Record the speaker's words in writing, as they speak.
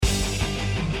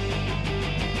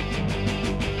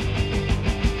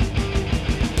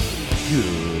Good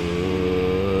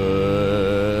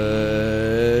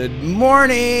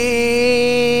morning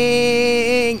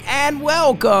and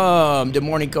welcome to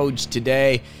Morning Coach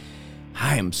Today.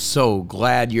 I am so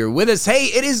glad you're with us. Hey,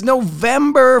 it is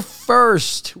November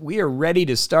 1st. We are ready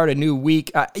to start a new week.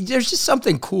 There's just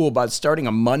something cool about starting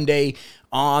a Monday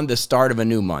on the start of a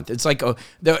new month. It's like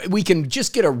we can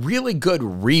just get a really good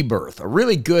rebirth, a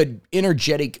really good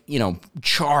energetic,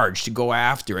 charge to go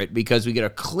after it because we get a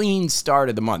clean start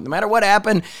of the month. No matter what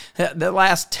happened the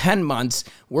last 10 months,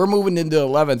 we're moving into the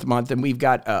 11th month and we've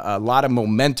got a lot of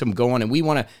momentum going, and we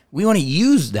want to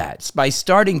use that by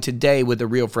starting today with a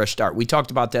real fresh start. We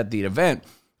talked about that at the event.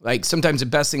 Like sometimes the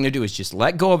best thing to do is just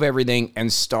let go of everything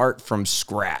and start from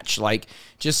scratch. Like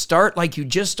just start like you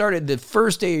just started the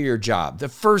first day of your job, the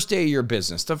first day of your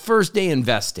business, the first day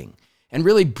investing, and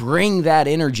really bring that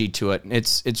energy to it. And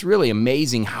it's really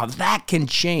amazing how that can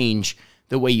change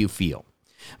the way you feel.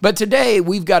 But today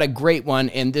we've got a great one,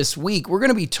 and this week we're going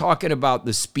to be talking about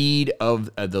the speed of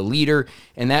the leader,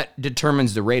 and that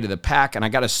determines the rate of the pack, and I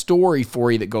got a story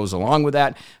for you that goes along with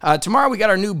that. Tomorrow we got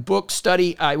our new book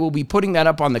study. I will be putting that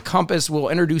up on the Compass. We'll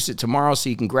introduce it tomorrow so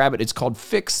you can grab it. It's called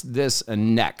Fix This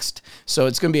Next, so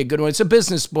it's going to be a good one. It's a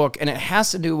business book, and it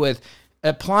has to do with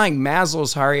applying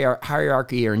Maslow's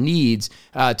hierarchy or needs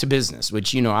to business,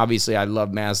 which, obviously I love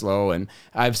Maslow and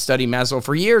I've studied Maslow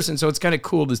for years. And so it's kind of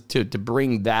cool to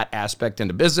bring that aspect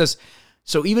into business.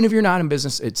 So even if you're not in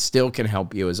business, it still can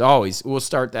help you as always. We'll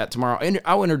start that tomorrow. And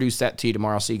I'll introduce that to you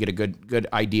tomorrow so you get a good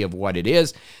idea of what it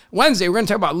is. Wednesday, we're going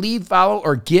to talk about lead, follow,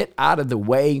 or get out of the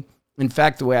way. In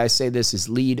fact, the way I say this is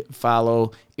lead,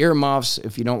 follow, earmuffs,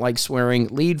 if you don't like swearing,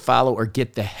 lead, follow, or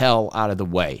get the hell out of the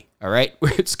way. All right,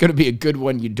 it's going to be a good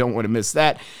one. You don't want to miss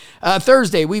that.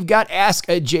 Thursday, we've got Ask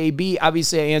a JB.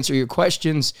 Obviously, I answer your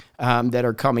questions that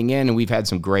are coming in, and we've had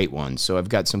some great ones. So I've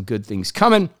got some good things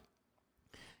coming.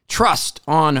 Trust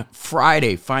on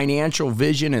Friday, financial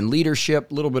vision and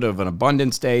leadership, a little bit of an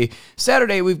abundance day.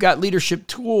 Saturday, we've got leadership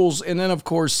tools. And then, of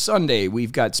course, Sunday,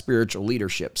 we've got spiritual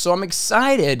leadership. So I'm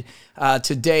excited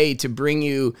today to bring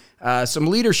you some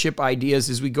leadership ideas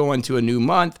as we go into a new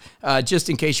month. Just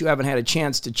in case you haven't had a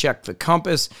chance to check the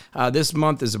Compass, this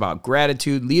month is about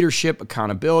gratitude, leadership,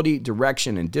 accountability,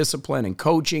 direction, and discipline and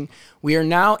coaching. We are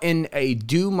now in a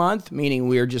due month, meaning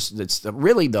it's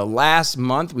really the last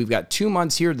month. We've got 2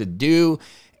 months here to do.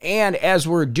 And as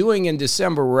we're doing in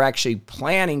December, we're actually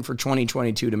planning for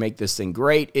 2022 to make this thing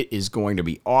great. It is going to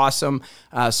be awesome.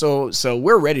 So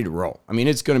we're ready to roll. I mean,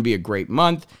 it's going to be a great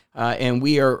month, and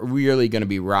we are really going to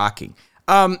be rocking.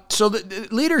 So the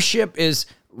leadership is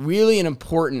really an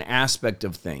important aspect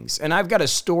of things. And I've got a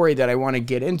story that I want to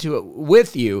get into it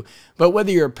with you. But whether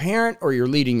you're a parent or you're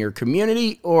leading your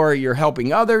community or you're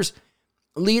helping others,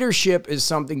 leadership is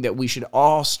something that we should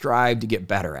all strive to get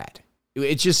better at.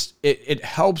 It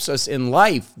helps us in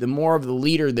life, the more of the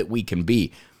leader that we can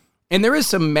be. And there is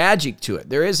some magic to it.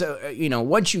 There is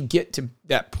once you get to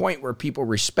that point where people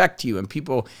respect you and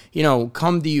people,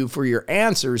 come to you for your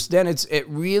answers, then it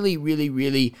really, really,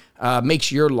 really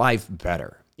makes your life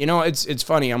better. It's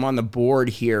funny. I'm on the board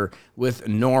here with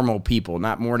normal people,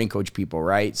 not morning coach people,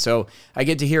 right? So I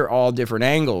get to hear all different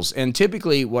angles. And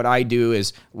typically what I do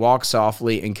is walk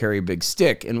softly and carry a big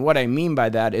stick. And what I mean by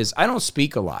that is I don't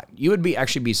speak a lot. You would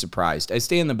actually be surprised. I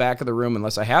stay in the back of the room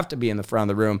unless I have to be in the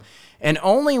front of the room. And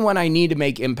only when I need to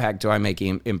make impact do I make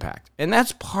impact. And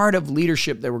that's part of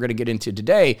leadership that we're going to get into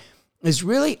today, is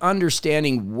really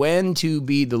understanding when to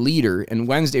be the leader. And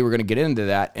Wednesday, we're going to get into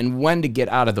that, and when to get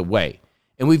out of the way.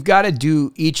 And we've got to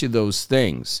do each of those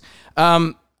things.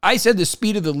 I said the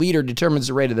speed of the leader determines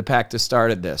the rate of the pack to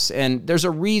start at this. And there's a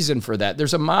reason for that.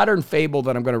 There's a modern fable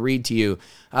that I'm going to read to you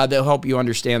that'll help you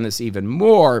understand this even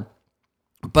more.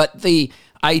 But the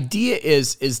idea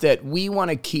is that we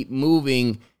want to keep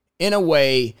moving in a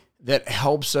way that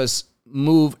helps us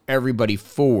move everybody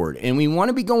forward. And we want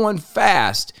to be going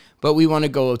fast, but we want to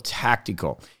go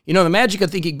tactical. The magic of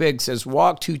thinking big says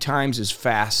walk 2 times as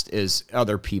fast as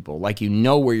other people, like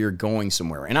where you're going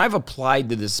somewhere. And I've applied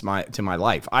to this to my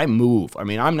life. I move. I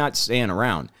mean, I'm not staying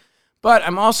around. But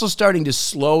I'm also starting to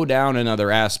slow down in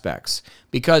other aspects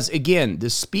because, again, the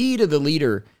speed of the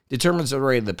leader determines the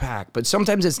rate of the pack. But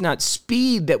sometimes it's not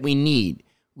speed that we need.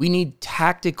 We need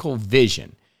tactical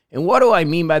vision. And what do I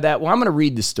mean by that? Well, I'm going to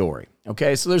read the story.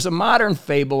 Okay, so there's a modern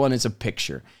fable, and it's a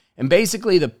picture. And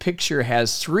basically, the picture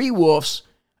has 3 wolves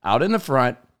out in the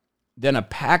front, then a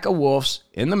pack of wolves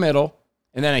in the middle,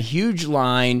 and then a huge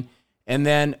line, and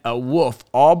then a wolf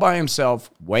all by himself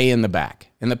way in the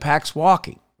back. And the pack's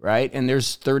walking, right? And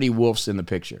there's 30 wolves in the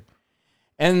picture.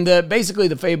 And basically,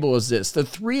 the fable is this. The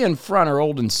 3 in front are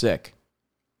old and sick.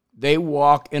 they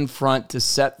walk in front to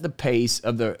set the pace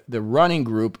of the running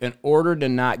group in order to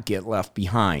not get left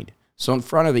behind. So in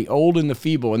front of the old and the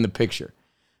feeble in the picture.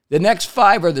 The next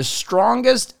 5 are the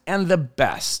strongest and the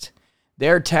best.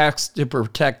 They're tasked to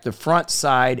protect the front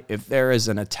side if there is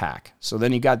an attack. So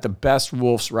then you got the best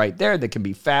wolves right there that can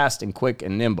be fast and quick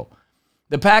and nimble.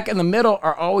 The pack in the middle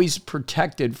are always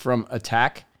protected from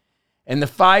attack. And the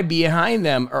 5 behind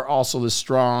them are also the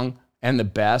strong and the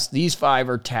best. These 5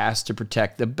 are tasked to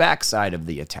protect the backside of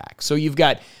the attack. So you've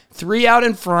got 3 out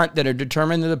in front that are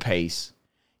determined to the pace.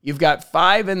 You've got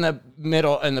 5 in the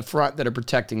middle and the front that are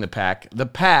protecting the pack,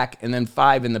 and then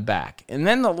 5 in the back. And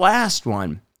then the last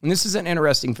one, and this is an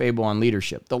interesting fable on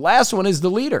leadership. The last one is the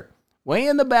leader. Way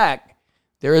in the back,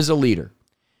 there is a leader.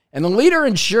 And the leader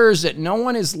ensures that no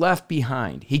one is left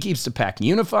behind. He keeps the pack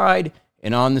unified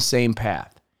and on the same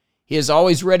path. He is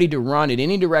always ready to run in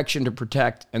any direction to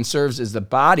protect and serves as the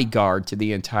bodyguard to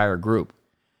the entire group.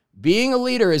 Being a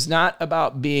leader is not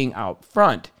about being out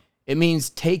front. It means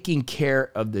taking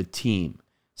care of the team.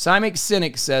 Simon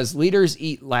Sinek says, leaders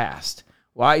eat last.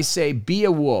 Well, I say be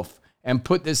a wolf and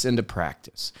put this into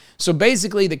practice. So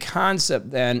basically the concept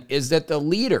then is that the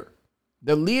leader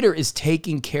is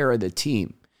taking care of the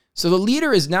team. So the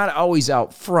leader is not always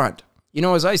out front. You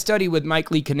know, as I study with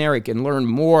Mike Lee Konerik and learn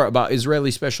more about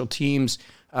Israeli special teams,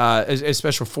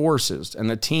 special forces, and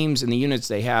the teams and the units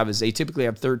they have, is they typically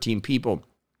have 13 people.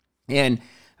 And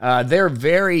they're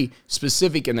very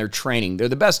specific in their training. They're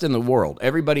the best in the world.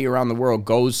 Everybody around the world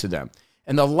goes to them.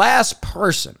 And the last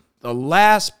person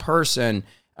in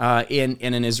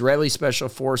an Israeli special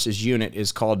forces unit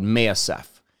is called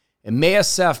Me'asef. And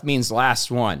Me'asef means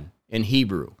last one in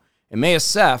Hebrew. And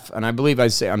Me'asef, and I believe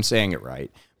I'm saying it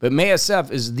right, but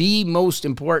Me'asef is the most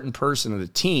important person of the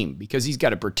team because he's got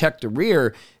to protect the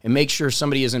rear and make sure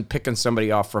somebody isn't picking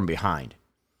somebody off from behind.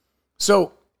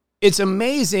 So it's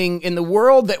amazing in the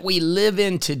world that we live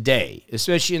in today,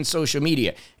 especially in social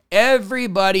media,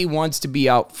 everybody wants to be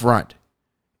out front.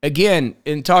 Again,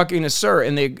 in talking to Sir,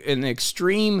 in the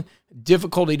extreme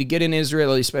difficulty to get in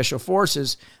Israeli special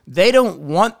forces, they don't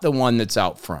want the one that's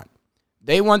out front.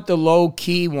 They want the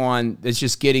low-key one that's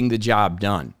just getting the job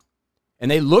done. And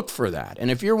they look for that.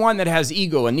 And if you're one that has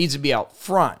ego and needs to be out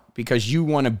front because you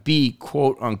want to be,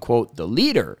 quote-unquote, the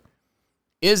leader,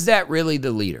 is that really the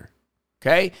leader?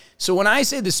 Okay? So when I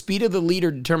say the speed of the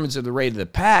leader determines the rate of the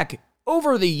pack,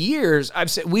 over the years, I've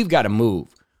said we've got to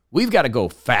move. We've got to go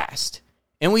fast.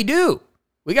 And we do.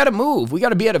 We got to move. We got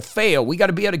to be able to fail. We got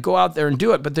to be able to go out there and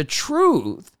do it. But the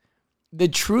truth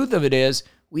of it is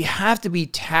we have to be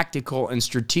tactical and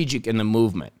strategic in the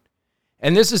movement.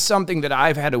 And this is something that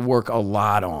I've had to work a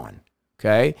lot on,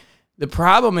 okay? The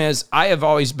problem is I have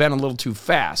always been a little too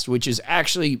fast, which is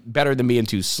actually better than being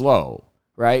too slow,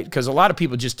 right? Because a lot of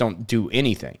people just don't do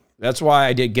anything. That's why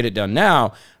I did Get It Done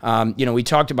Now. We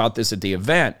talked about this at the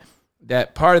event,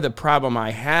 that part of the problem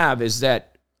I have is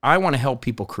that I want to help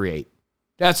people create.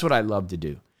 That's what I love to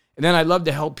do. And then I love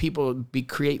to help people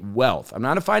create wealth. I'm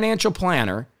not a financial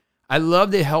planner. I love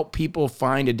to help people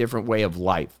find a different way of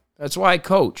life. That's why I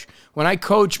coach. When I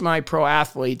coach my pro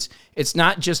athletes, it's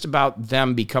not just about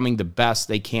them becoming the best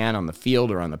they can on the field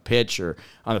or on the pitch or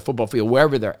on the football field,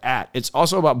 wherever they're at. It's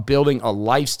also about building a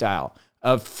lifestyle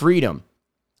of freedom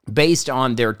based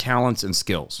on their talents and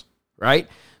skills, right?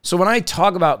 So when I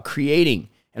talk about creating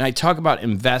and I talk about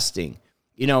investing,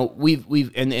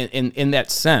 we've in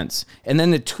that sense. And then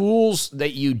the tools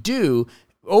that you do,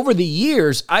 over the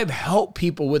years, I've helped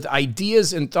people with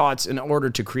ideas and thoughts in order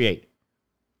to create.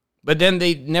 But then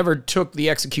they never took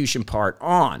the execution part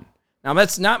on. Now,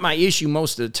 that's not my issue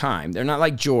most of the time. They're not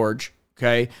like George,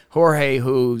 okay? Jorge,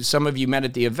 who some of you met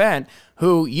at the event,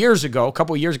 who a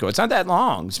couple of years ago, it's not that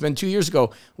long, it's been 2 years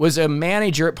ago, was a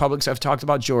manager at Publix. I've talked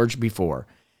about George before.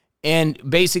 And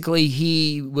basically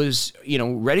he was,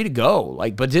 ready to go,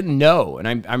 but didn't know.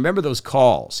 And I remember those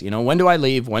calls, when do I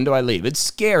leave? When do I leave? It's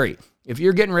scary. If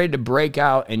you're getting ready to break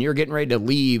out and you're getting ready to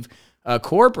leave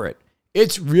corporate,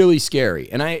 it's really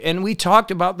scary. And we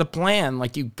talked about the plan.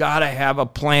 You got to have a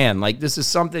plan. This is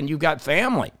something, you've got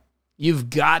family. You've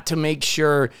got to make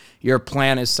sure your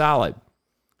plan is solid.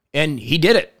 And he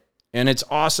did it. And it's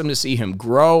awesome to see him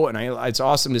grow. And it's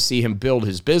awesome to see him build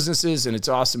his businesses. And it's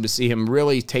awesome to see him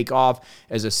really take off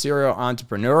as a serial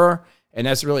entrepreneur. And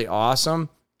that's really awesome.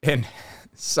 And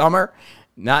Summer,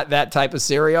 not that type of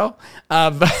cereal,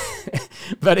 but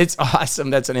it's awesome.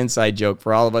 That's an inside joke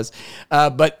for all of us.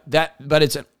 But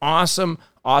it's an awesome,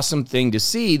 awesome thing to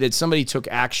see that somebody took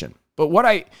action. But what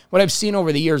I've seen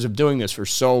over the years of doing this for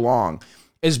so long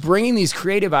is bringing these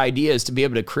creative ideas to be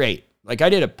able to create. Like I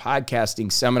did a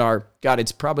podcasting seminar. God,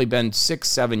 it's probably been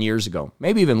 6-7 years ago,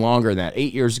 maybe even longer than that,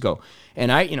 8 years ago.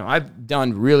 And I've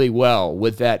done really well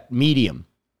with that medium.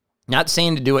 Not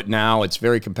saying to do it now, it's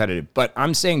very competitive, but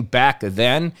I'm saying back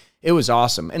then it was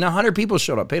awesome. And 100 people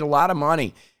showed up, paid a lot of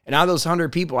money. And out of those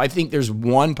 100 people, I think there's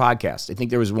one podcast. I think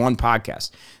there was one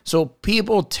podcast. So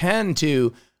people tend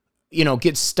to,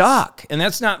 get stuck. And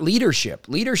that's not leadership.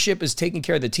 Leadership is taking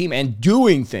care of the team and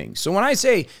doing things. So when I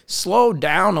say slow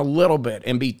down a little bit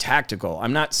and be tactical,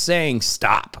 I'm not saying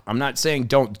stop. I'm not saying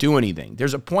don't do anything.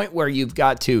 There's a point where you've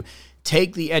got to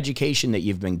take the education that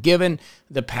you've been given,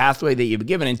 the pathway that you've been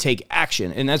given, and take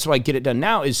action. And that's why Get It Done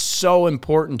Now is so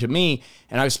important to me.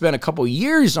 And I've spent a couple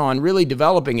years on really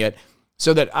developing it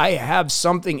so that I have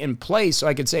something in place so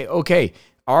I could say, okay,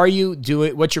 are you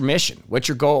doing, what's your mission? What's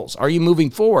your goals? Are you moving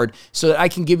forward so that I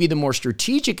can give you the more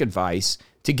strategic advice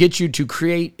to get you to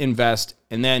create, invest,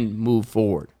 and then move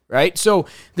forward, right? So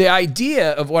the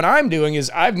idea of what I'm doing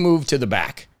is I've moved to the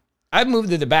back. I've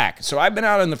moved to the back. So I've been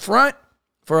out in the front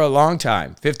for a long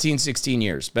time, 15, 16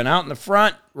 years. Been out in the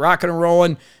front, rocking and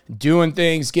rolling, doing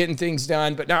things, getting things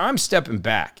done. But now I'm stepping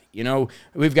back.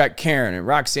 We've got Karen and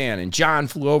Roxanne and John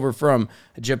flew over from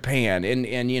Japan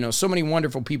and so many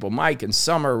wonderful people. Mike and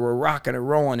Summer were rocking and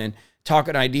rolling and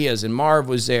talking ideas, and Marv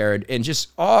was there, and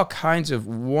just all kinds of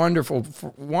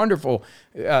wonderful.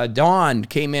 Dawn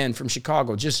came in from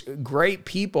Chicago, just great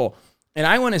people. And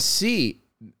I want to see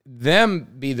them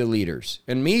be the leaders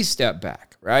and me step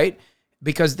back, right?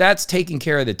 Because that's taking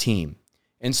care of the team.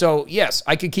 And so, yes,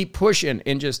 I could keep pushing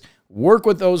and just work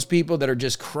with those people that are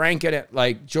just cranking it,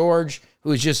 like George,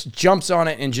 who just jumps on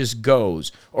it and just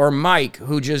goes, or Mike,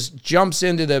 who just jumps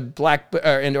into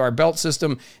into our belt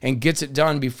system and gets it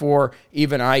done before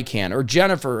even I can, or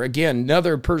Jennifer, again,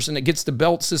 another person that gets the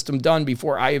belt system done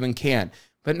before I even can.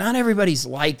 But not everybody's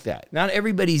like that. Not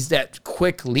everybody's that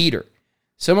quick leader.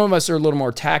 Some of us are a little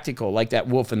more tactical, like that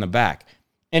wolf in the back.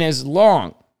 And as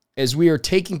long as we are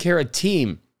taking care of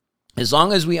team, as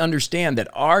long as we understand that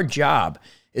our job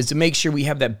is to make sure we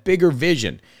have that bigger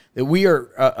vision, that we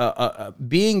are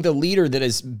being the leader that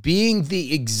is being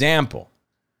the example.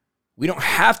 We don't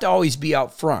have to always be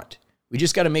out front. We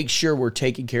just got to make sure we're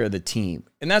taking care of the team.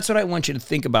 And that's what I want you to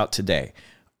think about today.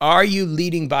 Are you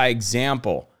leading by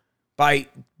example, by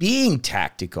being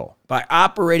tactical, by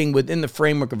operating within the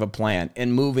framework of a plan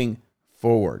and moving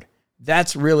forward?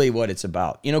 That's really what it's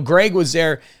about. Greg was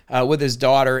there with his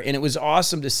daughter, and it was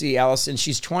awesome to see Allison.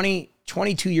 She's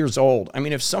 22 years old. I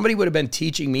mean, if somebody would have been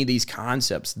teaching me these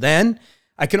concepts then,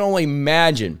 I can only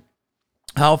imagine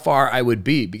how far I would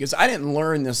be, because I didn't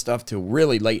learn this stuff till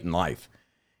really late in life.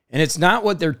 And it's not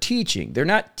what they're teaching. They're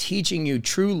not teaching you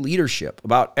true leadership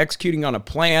about executing on a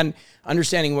plan,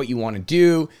 understanding what you want to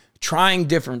do, trying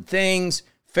different things,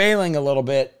 failing a little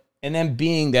bit, and then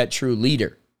being that true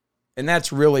leader. And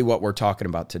that's really what we're talking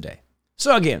about today.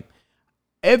 So again,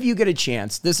 if you get a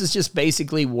chance, this is just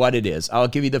basically what it is. I'll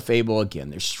give you the fable again.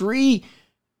 There's 3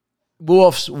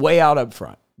 wolves way out up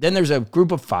front. Then there's a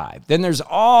group of 5. Then there's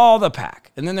all the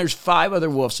pack. And then there's 5 other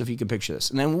wolves, if you can picture this.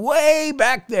 And then way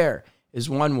back there is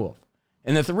 1 wolf.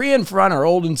 And the 3 in front are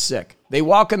old and sick. They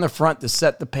walk in the front to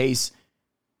set the pace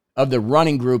of the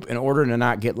running group in order to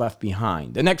not get left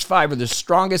behind. The next 5 are the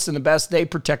strongest and the best. They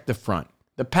protect the front.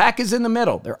 The pack is in the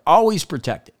middle. They're always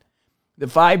protected. The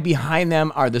 5 behind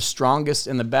them are the strongest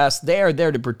and the best. They are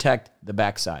there to protect the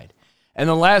backside. And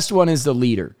the last one is the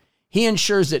leader. He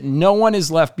ensures that no one is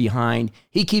left behind.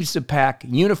 He keeps the pack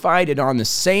unified and on the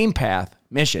same path,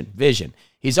 mission, vision.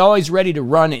 He's always ready to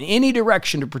run in any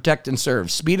direction to protect and serve.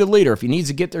 Speed of leader. If he needs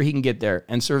to get there, he can get there,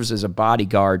 and serves as a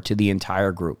bodyguard to the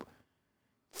entire group.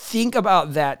 Think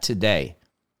about that today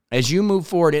as you move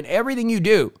forward in everything you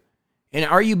do. And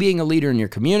are you being a leader in your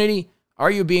community? Are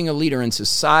you being a leader in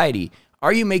society?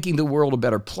 Are you making the world a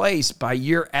better place by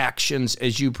your actions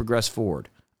as you progress forward?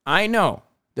 I know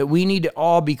that we need to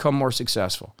all become more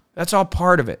successful. That's all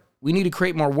part of it. We need to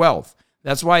create more wealth.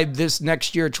 That's why this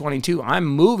next year, 22, I'm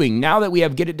moving now that we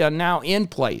have Get It Done Now in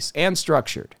place and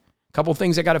structured. A couple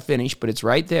things I got to finish, but it's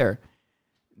right there.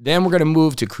 Then we're going to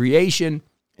move to creation,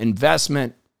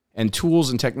 investment, and tools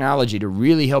and technology to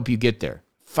really help you get there.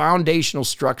 Foundational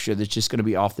structure that's just going to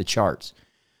be off the charts.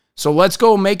 So let's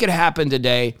go make it happen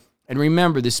today. And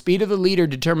remember, the speed of the leader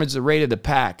determines the rate of the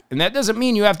pack. And that doesn't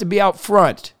mean you have to be out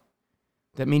front.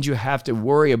 That means you have to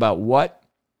worry about what?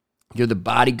 You're the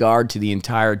bodyguard to the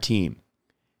entire team.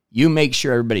 You make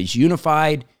sure everybody's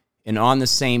unified and on the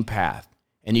same path.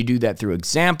 And you do that through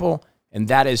example, and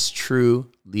that is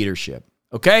true leadership.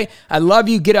 Okay? I love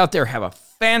you. Get out there. Have a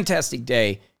fantastic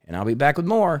day. And I'll be back with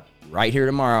more right here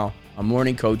tomorrow on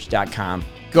morningcoach.com.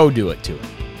 Go do it to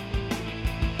it.